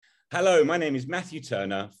Hello, my name is Matthew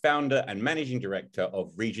Turner, founder and managing director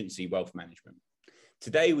of Regency Wealth Management.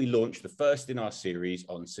 Today, we launch the first in our series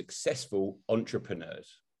on successful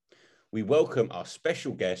entrepreneurs. We welcome our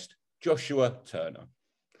special guest, Joshua Turner.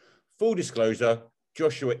 Full disclosure,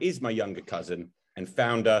 Joshua is my younger cousin and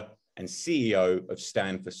founder and CEO of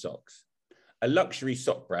Stand for Socks, a luxury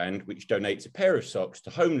sock brand which donates a pair of socks to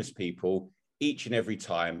homeless people each and every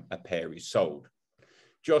time a pair is sold.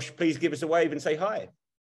 Josh, please give us a wave and say hi.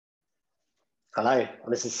 Hello,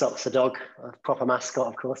 this is Socks the dog, a proper mascot,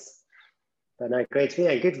 of course. But no, great to be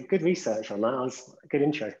here. Good research on that. That was a good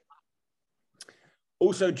intro.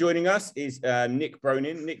 Also joining us is Nick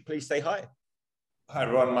Bronin. Nick, please say hi. Hi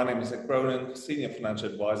everyone, my name is Nick Bronin, Senior Financial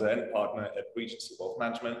Advisor and Partner at Regency Wealth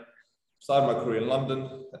Management. Started my career in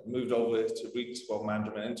London, moved over to Regency Wealth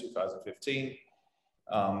Management in 2015,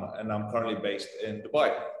 and I'm currently based in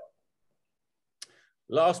Dubai.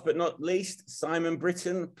 Last but not least, Simon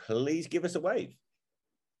Britton, please give us a wave.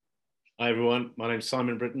 Hi everyone, my name is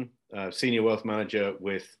Simon Britton, Senior Wealth Manager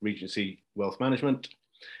with Regency Wealth Management,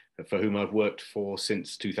 for whom I've worked for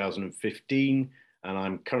since 2015, and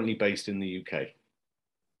I'm currently based in the UK.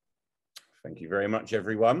 Thank you very much,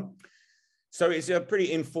 everyone. So it's a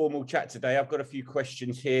pretty informal chat today. I've got a few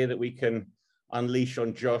questions here that we can unleash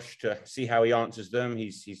on Josh to see how he answers them.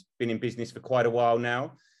 He's been in business for quite a while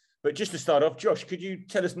now. But just to start off, Josh, could you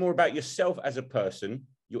tell us more about yourself as a person,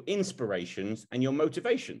 your inspirations and your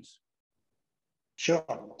motivations? Sure.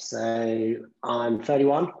 So I'm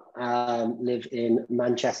 31, live in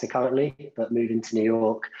Manchester currently, but moving to New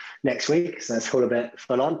York next week. So it's all a bit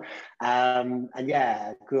full on. And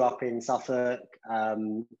yeah, grew up in Suffolk,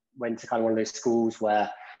 went to kind of one of those schools where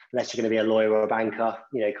unless you're going to be a lawyer or a banker,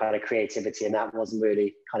 you know, kind of creativity and that wasn't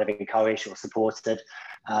really kind of encouraged or supported.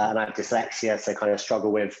 And I have dyslexia, so kind of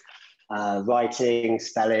struggle with writing,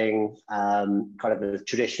 spelling, kind of the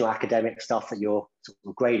traditional academic stuff that you're sort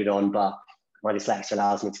of graded on, but my dyslexia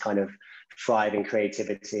allows me to kind of thrive in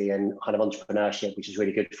creativity and kind of entrepreneurship, which is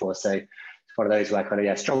really good for us. So it's one of those where I kind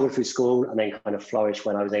of struggled through school and then kind of flourished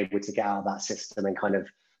when I was able to get out of that system and kind of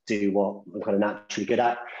do what I'm kind of naturally good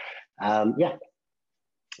at.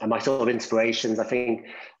 And my sort of inspirations, I think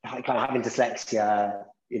kind of having dyslexia,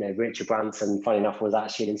 you know, Richard Branson, funny enough, was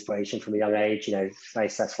actually an inspiration from a young age, you know, very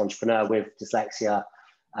successful entrepreneur with dyslexia,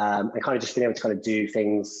 and kind of just being able to kind of do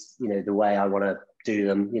things, you know, the way I want to do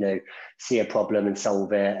them, you know, see a problem and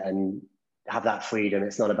solve it and have that freedom.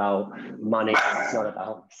 It's not about money. It's not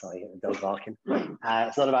about, sorry, the dog barking.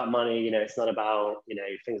 It's not about money, you know, it's not about, you know,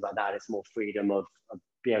 things like that. It's more freedom of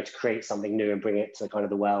being able to create something new and bring it to kind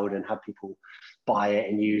of the world and have people buy it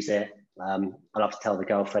and use it. I love to tell the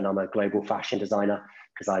girlfriend I'm a global fashion designer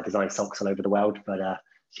because I design socks all over the world, but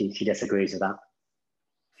she disagrees with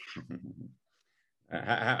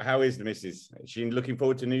that. How is the missus? Is she looking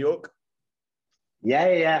forward to New York?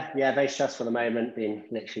 Yeah. Very stressful at the moment. Been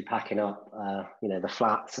literally packing up, you know, the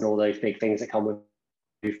flats and all those big things that come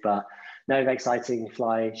with. But no, very exciting.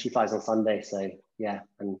 She flies on Sunday, so yeah,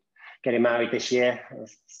 and getting married this year,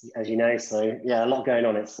 as you know. So yeah, a lot going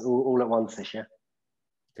on. It's all at once this year.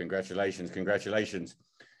 Congratulations.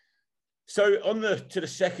 So to the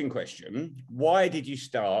second question, why did you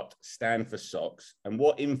start Stand for Socks and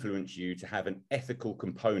what influenced you to have an ethical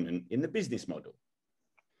component in the business model?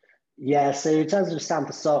 Yeah, so in terms of Stand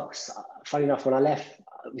for Socks, funny enough, when I left,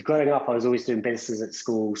 growing up, I was always doing businesses at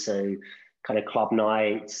school. So kind of club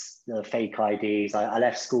nights, fake IDs. I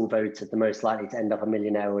left school voted the most likely to end up a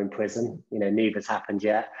millionaire or in prison. You know, neither's happened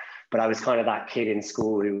yet. But I was kind of that kid in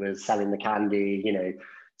school who was selling the candy, you know,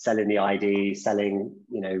 selling the ID, selling,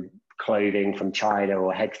 you know, clothing from China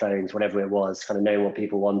or headphones, whatever it was, kind of knowing what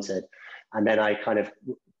people wanted. And then I kind of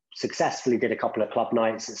successfully did a couple of club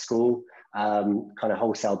nights at school, kind of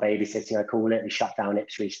wholesale babysitting, I call it. We shut down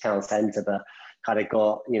Ipswich Town Centre, but kind of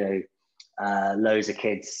got, you know, loads of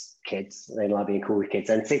kids, they like being called kids,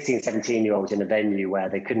 and 16, 17-year-olds in a venue where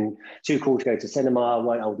they couldn't, too cool to go to cinema,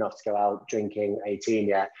 weren't old enough to go out drinking, 18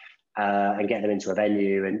 yet, and get them into a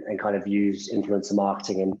venue and kind of use influencer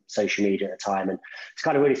marketing and social media at the time. And it's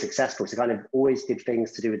kind of really successful. So kind of always did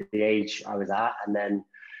things to do with the age I was at, and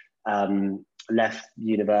then left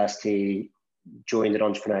university, joined an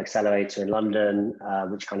entrepreneur accelerator in London,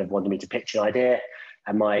 which kind of wanted me to pitch an idea.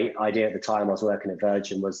 And my idea at the time I was working at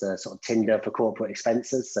Virgin was a sort of Tinder for corporate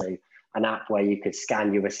expenses. So an app where you could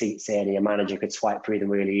scan your receipts in and your manager could swipe through them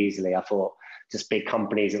really easily. I thought just big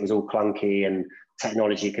companies, it was all clunky and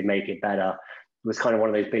technology could make it better. It was kind of one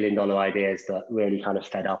of those billion-dollar ideas that really kind of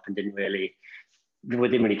fed up and didn't really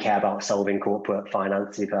care about solving corporate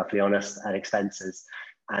finance, to be perfectly honest, and expenses.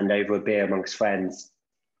 And over a beer amongst friends,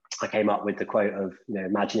 I came up with the quote of, you know,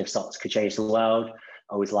 imagine if socks could change the world.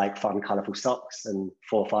 always liked fun, colourful socks. And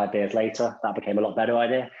 4 or 5 years later, that became a lot better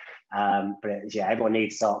idea. But everyone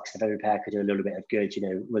needs socks. If every pair could do a little bit of good,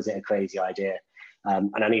 was it a crazy idea?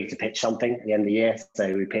 And I needed to pitch something at the end of the year.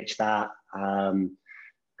 So we pitched that. And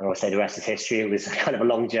I'll say the rest is history. It was kind of a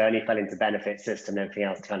long journey, fell into benefit system and everything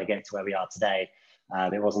else to kind of get to where we are today.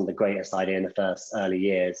 It wasn't the greatest idea in the first early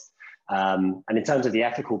years. And in terms of the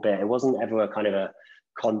ethical bit, it wasn't ever a kind of a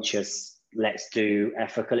conscious, let's do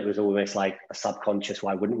ethical. It was almost like a subconscious,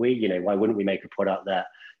 why wouldn't we? Why wouldn't we make a product that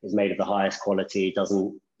is made of the highest quality,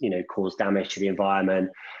 doesn't, cause damage to the environment,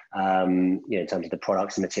 in terms of the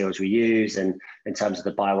products and materials we use, and in terms of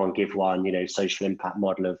the buy one, give one, social impact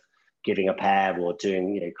model of giving a pair or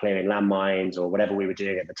doing, clearing landmines or whatever we were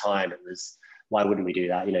doing at the time. It was, why wouldn't we do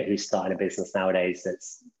that? Who's starting a business nowadays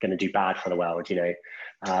that's going to do bad for the world,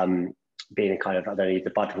 being kind of, I don't need the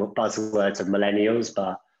buzzwords of millennials,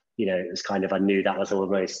 but, it was kind of, I knew that was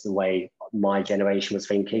almost the way my generation was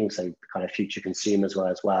thinking. So kind of future consumers were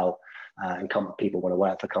as well. And people want to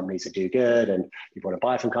work for companies that do good, and people want to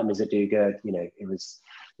buy from companies that do good. It was,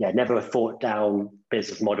 never a thought down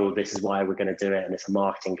business model. This is why we're going to do it. And it's a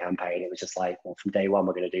marketing campaign. It was just like, well, from day one,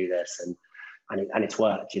 we're going to do this. And it's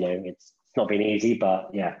worked, it's not been easy,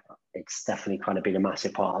 but yeah, it's definitely kind of been a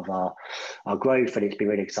massive part of our growth. And it's been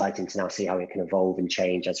really exciting to now see how it can evolve and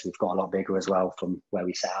change as we've got a lot bigger as well from where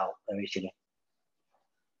we set out originally.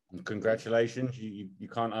 Congratulations. You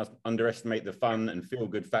can't underestimate the fun and feel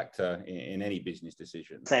good factor in any business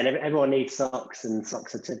decision. Saying everyone needs socks, and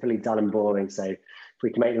socks are typically dull and boring. So if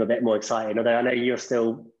we can make them a bit more exciting, although I know you're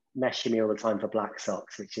still meshing me all the time for black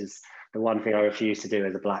socks, which is the one thing I refuse to do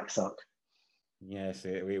as a black sock. Yes,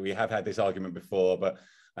 we have had this argument before, but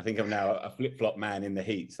I think I'm now a flip-flop man in the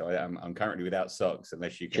heat. So I'm currently without socks,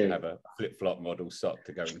 unless you can have a flip-flop model sock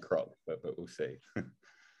to go in crop, but we'll see.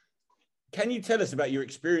 Can you tell us about your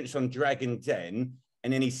experience on Dragon's Den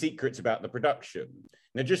and any secrets about the production?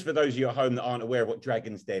 Now, just for those of you at home that aren't aware of what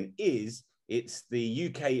Dragon's Den is, it's the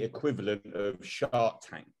UK equivalent of Shark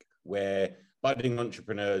Tank, where budding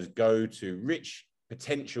entrepreneurs go to rich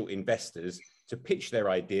potential investors to pitch their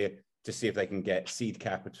idea to see if they can get seed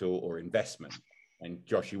capital or investment. And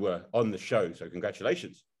Josh, you were on the show, so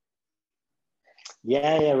congratulations.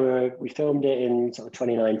 Yeah, we filmed it in sort of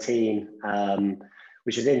 2019.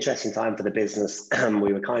 Which was an interesting time for the business.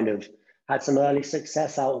 We were kind of had some early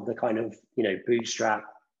success out of the kind of, bootstrap,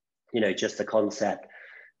 just the concept.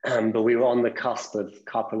 But we were on the cusp of a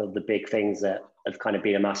couple of the big things that have kind of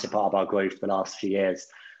been a massive part of our growth for the last few years.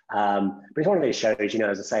 But it's one of those shows,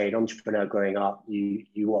 as I say, an entrepreneur growing up,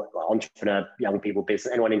 entrepreneur, young people,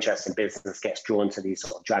 business, anyone interested in business gets drawn to these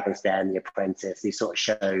sort of Dragon's Den, The Apprentice, these sort of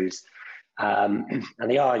shows. And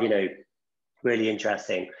they are, really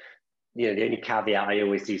interesting. The only caveat I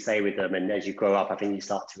always do say with them, and as you grow up, I think you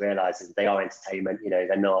start to realize is they are entertainment.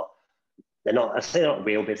 They're not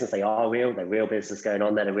real business. They are real. They're real business going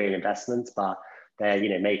on. They're real investments, but they're,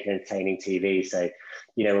 making entertaining TV. So,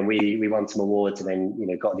 when we won some awards and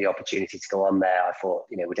then, got the opportunity to go on there, I thought,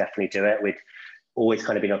 we'll definitely do it. We'd always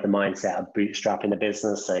kind of been of the mindset of bootstrapping the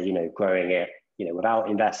business. So, growing it, without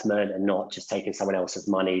investment and not just taking someone else's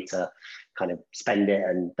money to kind of spend it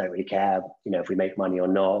and don't really care, if we make money or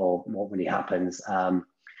not, or what really happens.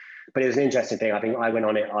 But it was an interesting thing. I think I went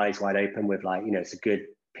on it eyes wide open with like, it's a good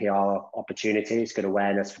PR opportunity. It's good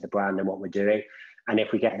awareness for the brand and what we're doing. And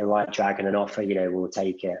if we get the right dragon and offer, we'll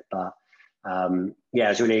take it. But it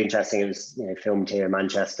was really interesting. It was, filmed here in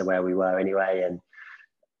Manchester where we were anyway. And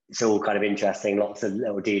it's all kind of interesting. Lots of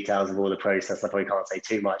little details of all the process. I probably can't say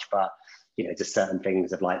too much, but just certain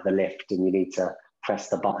things of like the lift, and you need to press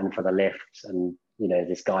the button for the lift, and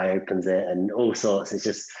this guy opens it and all sorts. It's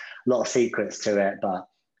just a lot of secrets to it. But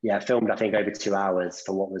yeah, filmed I think over 2 hours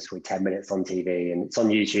for what was 10 minutes on TV, and it's on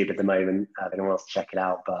YouTube at the moment if anyone wants to check it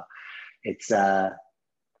out. But it's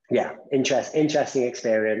interesting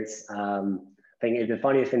experience. I think the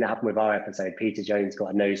funniest thing that happened with our episode, Peter Jones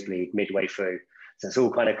got a nosebleed midway through, so it's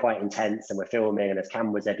all kind of quite intense, and we're filming and there's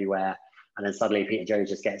cameras everywhere. And then suddenly Peter Jones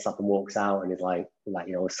just gets up and walks out and is like,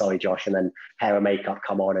 sorry, Josh. And then hair and makeup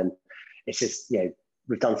come on. And it's just,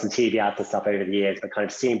 we've done some TV ads and stuff over the years, but kind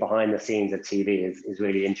of seeing behind the scenes of TV is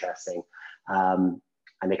really interesting. And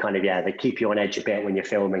they kind of, they keep you on edge a bit when you're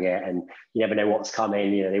filming it, and you never know what's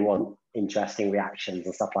coming. They want interesting reactions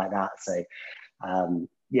and stuff like that. So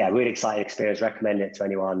really exciting experience. Recommend it to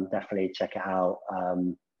anyone. Definitely check it out.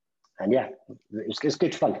 And it's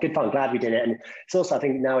good fun. Glad we did it. And it's also, I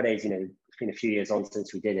think nowadays, it's been a few years on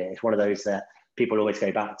since we did it. It's one of those that people always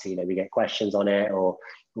go back to. We get questions on it, or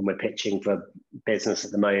when we're pitching for business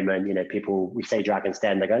at the moment, we say Dragon's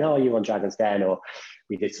Den, they go, oh, you on Dragon's Den? Or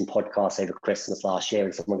we did some podcasts over Christmas last year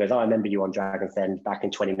and someone goes, oh, I remember you on Dragon's Den back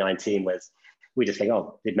in 2019. We just think,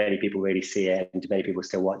 oh, did many people really see it, and do many people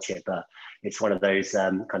still watch it? But it's one of those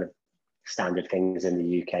kind of standard things in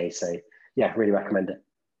the UK. So yeah, really recommend it.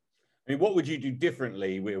 I mean, what would you do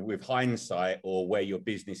differently with hindsight, or where your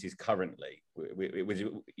business is currently?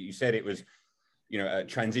 You said it was, a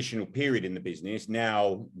transitional period in the business.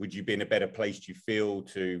 Now, would you be in a better place, do you feel,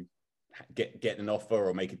 to get an offer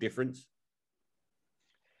or make a difference?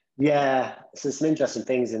 Yeah, so some interesting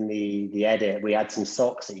things in the edit. We had some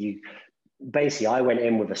socks that basically, I went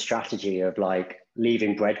in with a strategy of like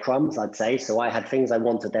leaving breadcrumbs, I'd say. So I had things I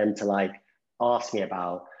wanted them to like ask me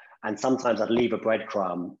about. And sometimes I'd leave a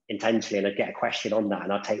breadcrumb intentionally and I'd get a question on that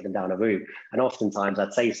and I'd take them down a route. And oftentimes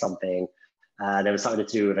I'd say something, there was something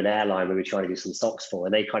to do with an airline we were trying to do some stocks for,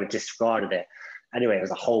 and they kind of disregarded it. Anyway, it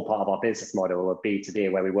was a whole part of our business model of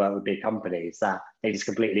B2B, where we work with big companies, that they just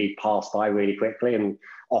completely passed by really quickly. And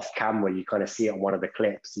off camera, you kind of see it on one of the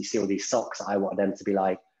clips, you see all these socks that I wanted them to be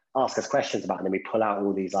like, ask us questions about, and then we pull out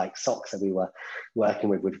all these like socks that we were working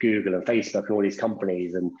with Google and Facebook and all these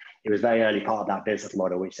companies. And it was very early part of that business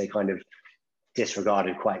model, which they kind of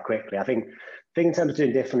disregarded quite quickly. I think in terms of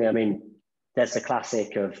doing differently, I mean, there's the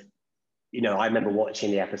classic of, I remember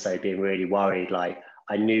watching the episode being really worried, like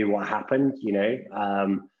I knew what happened,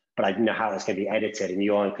 but I didn't know how it's going to be edited. And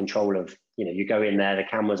you're in control of, you go in there, the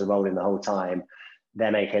cameras are rolling the whole time,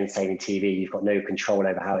 they're making entertaining TV, you've got no control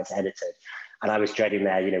over how it's edited. And I was dreading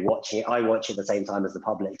there, watching it. I watch it at the same time as the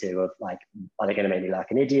public do, of like, are they going to make me look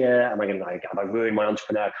like an idiot? Am I going to have I ruined my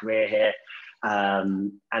entrepreneur career here?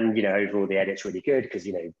 And overall the edit's really good because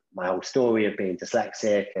my whole story of being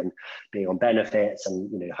dyslexic and being on benefits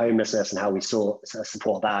and homelessness and how we support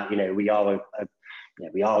that. We are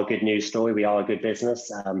a good news story. We are a good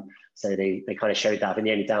business. So they kind of showed that. And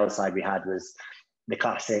the only downside we had was the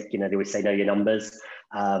classic. They would say know your numbers.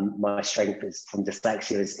 My strength is from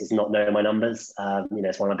dyslexia is not knowing my numbers.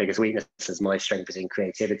 It's one of my biggest weaknesses. My strength is in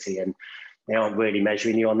creativity, and they aren't really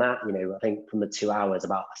measuring you on that. I think from the 2 hours,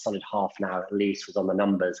 about a solid half an hour at least was on the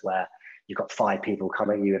numbers, where you've got 5 people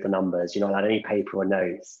coming at you with the numbers. You're not allowed any paper or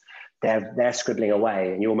notes. They're scribbling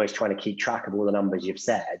away, and you're almost trying to keep track of all the numbers you've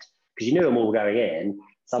said, because you knew them all going in.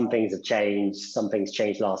 Some things have changed. Some things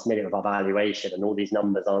changed last minute with our valuation, and all these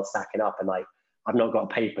numbers aren't stacking up. And like, I've not got a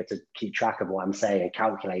paper to keep track of what I'm saying, and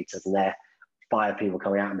calculators, and there are 5 people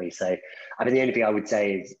coming at me. So I think the only thing I would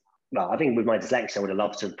say is, well, I think with my dyslexia, I would have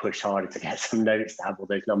loved to have pushed harder to get some notes to have all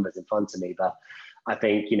those numbers in front of me. But I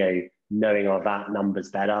think, knowing our VAT numbers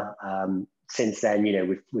better. Since then,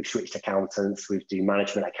 we've switched accountants. We do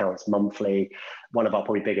management accounts monthly. One of our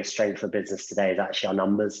probably biggest strengths for business today is actually our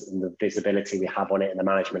numbers and the visibility we have on it in the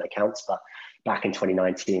management accounts. But back in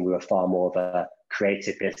 2019, we were far more of a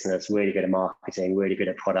creative business, really good at marketing, really good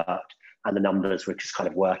at product, and the numbers were just kind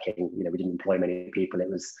of working. We didn't employ many people. It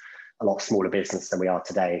was a lot smaller business than we are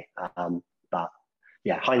today. But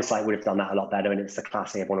yeah, hindsight would have done that a lot better. And it's the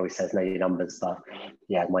classic, everyone always says know your numbers. But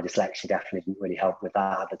yeah, my dyslexia definitely didn't really help with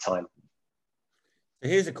that at the time.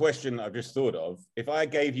 Here's a question I've just thought of. If I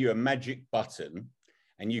gave you a magic button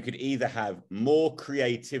and you could either have more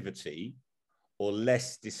creativity or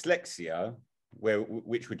less dyslexia,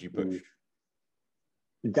 which would you push?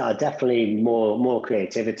 Definitely more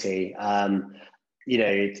creativity.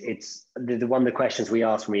 It's one of the questions we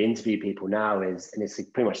ask when we interview people now is, and it's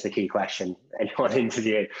pretty much the key question anyone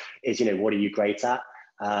interview is, what are you great at?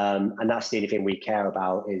 And that's the only thing we care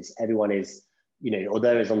about. Is everyone is,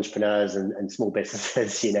 although as entrepreneurs and small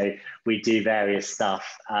businesses, we do various stuff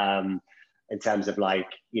in terms of like,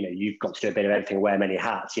 you've got to do a bit of everything, wear many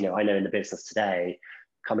hats. I know in the business today,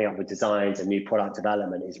 coming up with designs and new product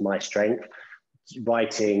development is my strength.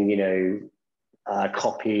 Writing,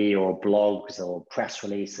 copy or blogs or press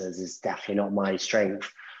releases is definitely not my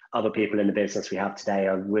strength. Other people in the business we have today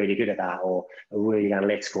are really good at that, or are really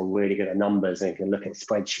analytical, really good at numbers, and can look at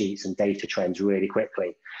spreadsheets and data trends really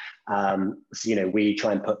quickly. So, we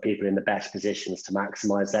try and put people in the best positions to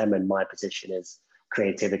maximize them. And my position is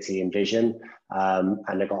creativity and vision. And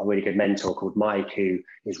I've got a really good mentor called Mike, who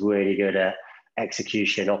is really good at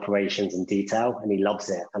execution, operations, and detail, and he loves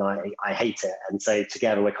it, and I hate it. And so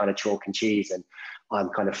together we're kind of chalk and cheese, and I'm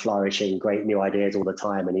kind of flourishing great new ideas all the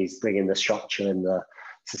time, and he's bringing the structure and the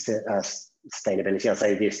sustainability, I'll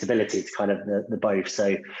say the stability, to kind of the both.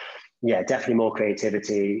 So yeah, definitely more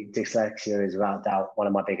creativity. Dyslexia is without doubt one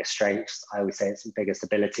of my biggest strengths. I always say it's the biggest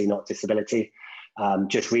ability, not disability.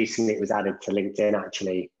 Just recently it was added to LinkedIn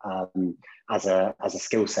actually, as a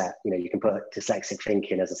skill set. You can put dyslexic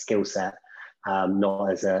thinking as a skill set.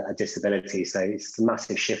 not as a disability. So it's a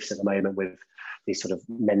massive shift at the moment with these sort of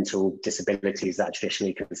mental disabilities that are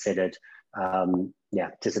traditionally considered.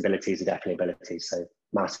 Disabilities are definitely abilities. So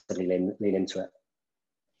massively lean into it.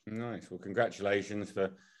 Nice. Well, congratulations for,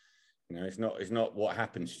 it's not what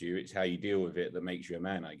happens to you, it's how you deal with it that makes you a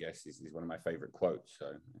man, I guess. This is one of my favorite quotes, so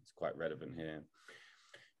it's quite relevant here.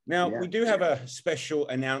 Now, we do have a special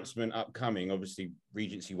announcement upcoming. Obviously,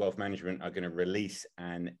 Regency Wealth Management are going to release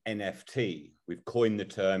an NFT. We've coined the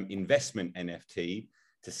term investment NFT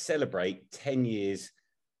to celebrate 10 years,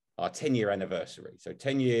 our 10-year anniversary. So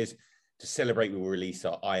 10 years to celebrate, we will release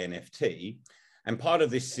our INFT. And part of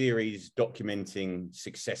this series documenting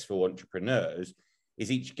successful entrepreneurs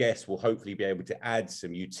is each guest will hopefully be able to add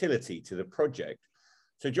some utility to the project.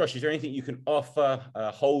 So Josh, is there anything you can offer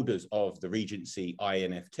holders of the Regency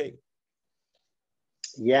INFT?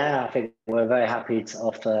 Yeah, I think we're very happy to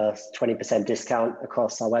offer 20% discount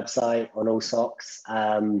across our website on all socks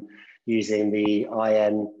using the I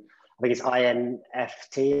think it's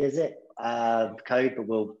INFT, is it? Code, but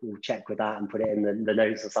we'll check with that and put it in the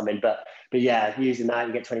notes or something. But yeah, using that,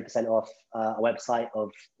 you get 20% off our website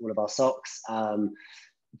of all of our socks.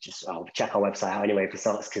 I'll check our website out anyway for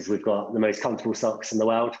socks, because we've got the most comfortable socks in the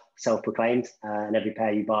world, self-proclaimed. And every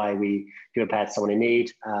pair you buy, we give a pair to someone in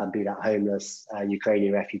need, be that homeless,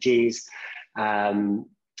 Ukrainian refugees. And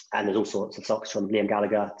there's all sorts of socks from Liam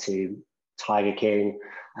Gallagher to Tiger King,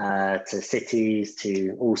 to Cities,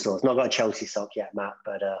 to all sorts. Not got a Chelsea sock yet, Matt,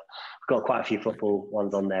 but we've got quite a few football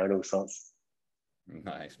ones on there and all sorts.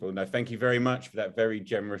 Nice. Well, no, thank you very much for that very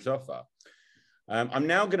generous offer. I'm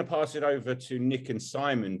now going to pass it over to Nick and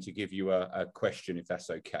Simon to give you a question, if that's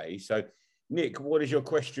okay. So, Nick, what is your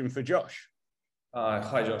question for Josh?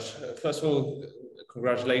 Hi, Josh. First of all,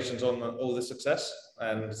 congratulations on all the success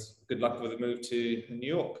and good luck with the move to New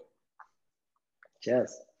York.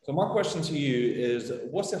 Cheers. So my question to you is,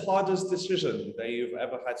 what's the hardest decision that you've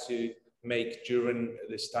ever had to make during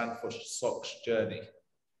the Stand for Socks journey?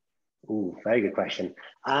 Ooh, very good question.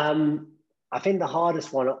 I think the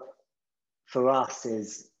hardest one for us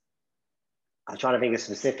is, I'm trying to think of a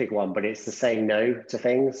specific one, but it's the saying no to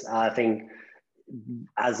things. I think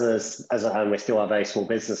as we're still a very small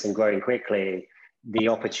business and growing quickly, the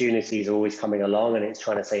opportunities are always coming along and it's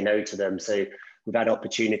trying to say no to them. So we've had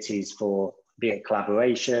opportunities for, be it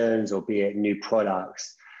collaborations or be it new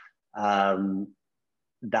products,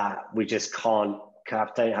 that we just don't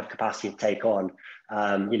have capacity to take on.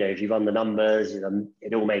 If you run the numbers,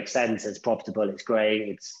 it all makes sense. It's profitable, it's great,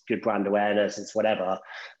 it's good brand awareness, it's whatever.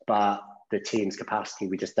 But the team's capacity,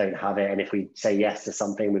 we just don't have it. And if we say yes to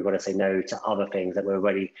something, we've got to say no to other things that we're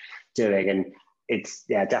already doing. And it's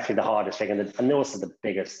definitely the hardest thing, and also the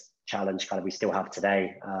biggest challenge kind of we still have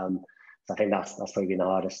today. So I think that's probably been the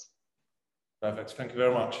hardest. Perfect. Thank you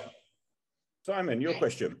very much. Simon, your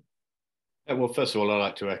question. Well, first of all, I'd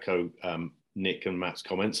like to echo Nick and Matt's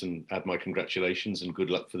comments and add my congratulations and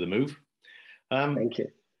good luck for the move. Thank you.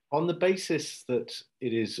 On the basis that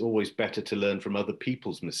it is always better to learn from other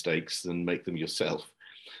people's mistakes than make them yourself,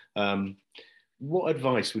 what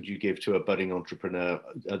advice would you give to a budding entrepreneur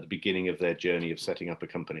at the beginning of their journey of setting up a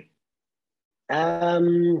company?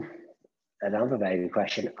 Another very good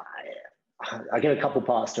question. I give a couple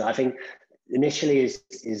parts to it. I think initially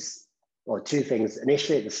well, two things.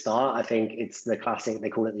 Initially at the start, I think it's the classic, they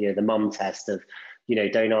call it the mum test of,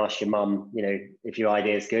 don't ask your mum, if your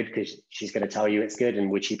idea is good, because she's going to tell you it's good and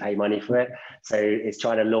would she pay money for it? So it's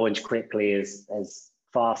trying to launch quickly as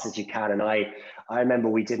fast as you can. And I remember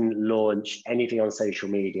we didn't launch anything on social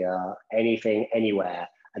media, anything anywhere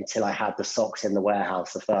until I had the socks in the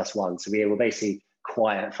warehouse, the first one. So we were basically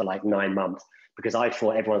quiet for like 9 months because I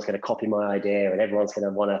thought everyone's going to copy my idea and everyone's going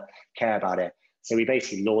to want to care about it. So we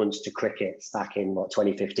basically launched to Crickets back in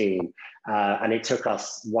 2015. And it took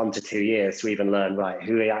us 1 to 2 years to even learn, right,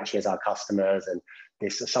 who actually is our customers and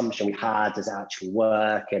this assumption we had, does it actually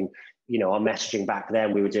work? And, our messaging back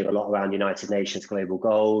then, we were doing a lot around United Nations Global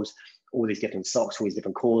Goals, all these different socks, all these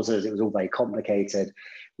different causes. It was all very complicated.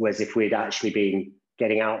 Whereas if we'd actually been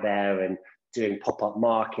getting out there and doing pop-up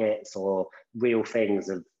markets or real things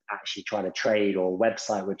of actually trying to trade, or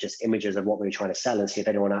website with just images of what we were trying to sell and see if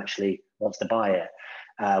anyone actually wants to buy it,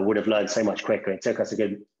 would have learned so much quicker. It took us a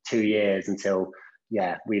good 2 years until,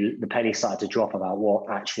 the penny started to drop about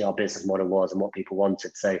what actually our business model was and what people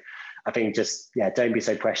wanted. So I think just, don't be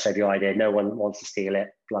so precious over your idea. No one wants to steal it,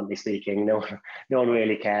 bluntly speaking. No one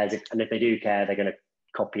really cares. And if they do care, they're going to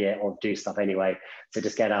copy it or do stuff anyway. So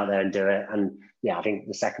just get out there and do it. And I think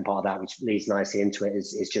the second part of that, which leads nicely into it,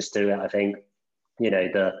 is just do it. I think,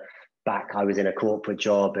 I was in a corporate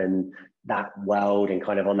job and that world and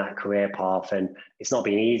kind of on that career path. And it's not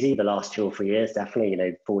been easy the last 2 or 3 years, definitely, you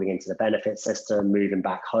know, falling into the benefit system, moving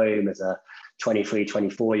back home as a 23,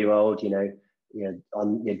 24-year-old, you're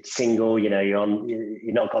single,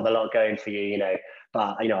 you're not got a lot going for you,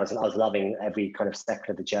 but, I was loving every kind of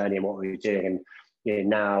second of the journey and what we were doing. And,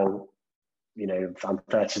 now, I'm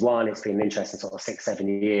 31, it's been an interesting sort of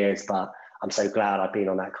 6-7 years, but I'm so glad I've been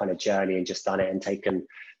on that kind of journey and just done it and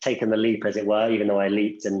taken the leap, as it were, even though I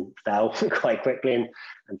leaped and fell quite quickly and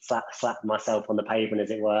slapped myself on the pavement, as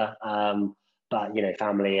it were. But,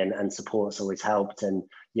 family and support's always helped. And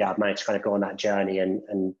yeah, I've managed to kind of go on that journey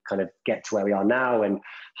and kind of get to where we are now. And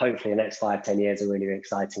hopefully the next 5-10 years are really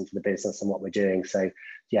exciting for the business and what we're doing. So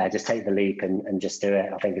yeah, just take the leap and just do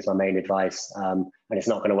it, I think, is my main advice. And it's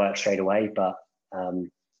not going to work straight away, but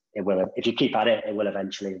it will. If you keep at it, it will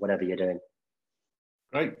eventually, whatever you're doing.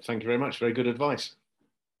 Great. Thank you very much. Very good advice.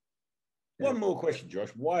 One more question, Josh.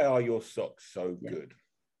 Why are your socks so good?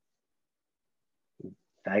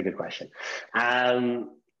 Very good question.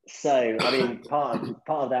 So, I mean, part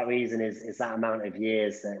of that reason is that amount of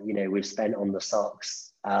years that, we've spent on the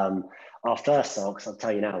socks. Our first socks, I'll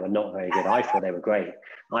tell you now, were not very good. I thought they were great.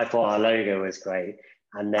 I thought our logo was great.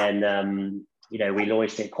 And then, we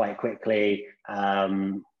launched it quite quickly.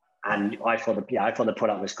 And I thought the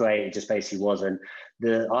product was great. It just basically wasn't.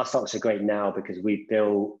 Our socks are great now because we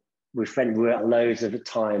spent loads of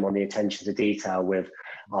time on the attention to detail with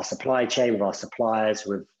our supply chain, with our suppliers,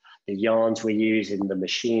 with the yarns we're using, the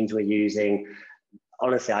machines we're using.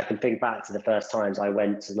 Honestly, I can think back to the first times I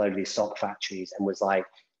went to a load of these sock factories and was like,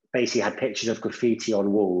 basically had pictures of graffiti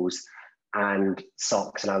on walls and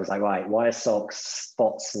socks. And I was like, right, why are socks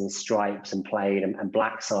spots and stripes and plain and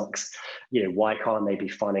black socks? Why can't they be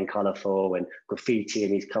fun and colorful and graffiti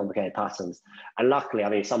and these complicated patterns? And luckily, I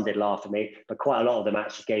mean, some did laugh at me, but quite a lot of them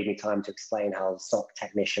actually gave me time to explain how sock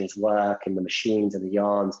technicians work and the machines and the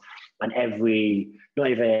yarns. And not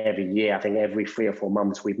even every year, I think every 3 or 4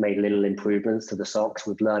 months, we've made little improvements to the socks.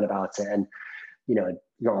 We've learned about it. And,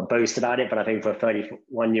 not a boast about it, but I think for a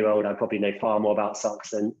 31-year-old, I probably know far more about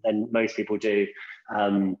socks than most people do.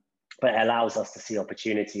 But it allows us to see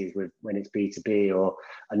opportunities when it's B2B or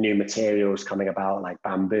a new materials coming about like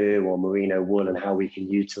bamboo or merino wool, and how we can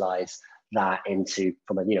utilize that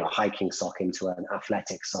from a hiking sock into an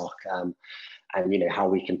athletic sock, and how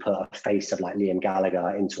we can put a face of like Liam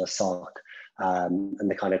Gallagher into a sock. And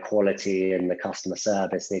the kind of quality and the customer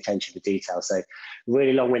service and the attention to detail. So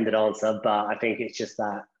really long-winded answer, but I think it's just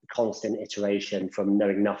that constant iteration from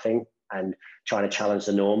knowing nothing and trying to challenge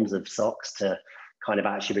the norms of socks to kind of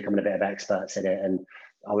actually becoming a bit of experts in it. And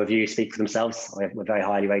our reviews speak for themselves. We're very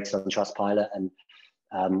highly rated on Trustpilot, and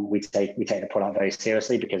we take the product very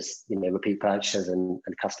seriously because repeat purchases and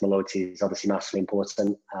customer loyalty is obviously massively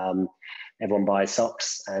important. Everyone buys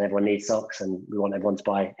socks and everyone needs socks, and we want everyone to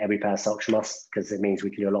buy every pair of socks from us because it means we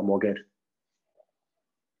can do a lot more good.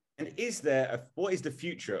 And what is the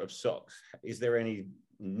future of socks? Is there any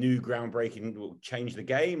new groundbreaking that will change the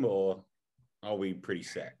game, or are we pretty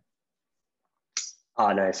set?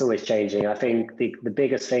 Oh no, it's always changing. I think the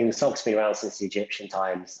biggest thing, socks have been around since the Egyptian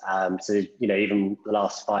times. So even the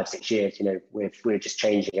last 5-6 years, we're just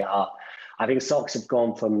changing it up. I think socks have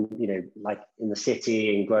gone from, like in the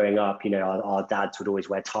city and growing up, our dads would always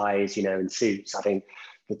wear ties, and suits. I think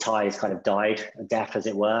the tie has kind of died a death, as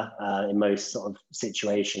it were, in most sort of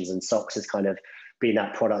situations. And socks has kind of been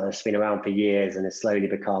that product that's been around for years and has slowly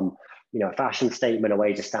become, a fashion statement, a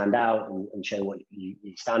way to stand out and show what you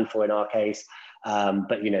stand for in our case.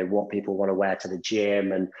 But what people want to wear to the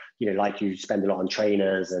gym, and like you spend a lot on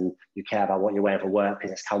trainers and you care about what you're wearing for work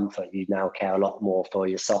because it's comfort. You now care a lot more for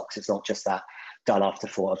your socks. It's not just that dull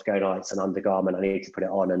afterthought of going, oh, it's an undergarment, I need to put it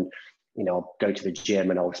on. And I'll go to the gym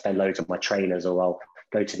and I'll spend loads on my trainers, or I'll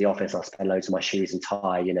go to the office, I'll spend loads on my shoes and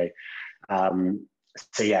tie.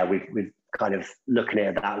 So yeah, we've kind of looking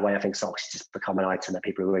at it that way. I think socks has just become an item that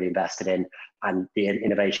people are really invested in, and the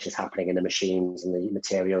innovation is happening in the machines and the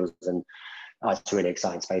materials, and it's a really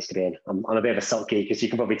exciting space to be in. I'm a bit of a sock geek, as you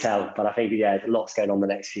can probably tell, but I think, yeah, lots going on the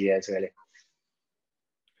next few years, really.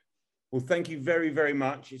 Well, thank you very, very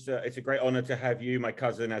much. It's a great honor to have you, my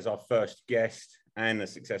cousin, as our first guest and a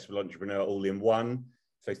successful entrepreneur all in one.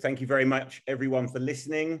 So thank you very much, everyone, for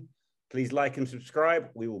listening. Please like and subscribe.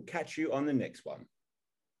 We will catch you on the next one.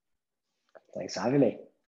 Thanks for having me.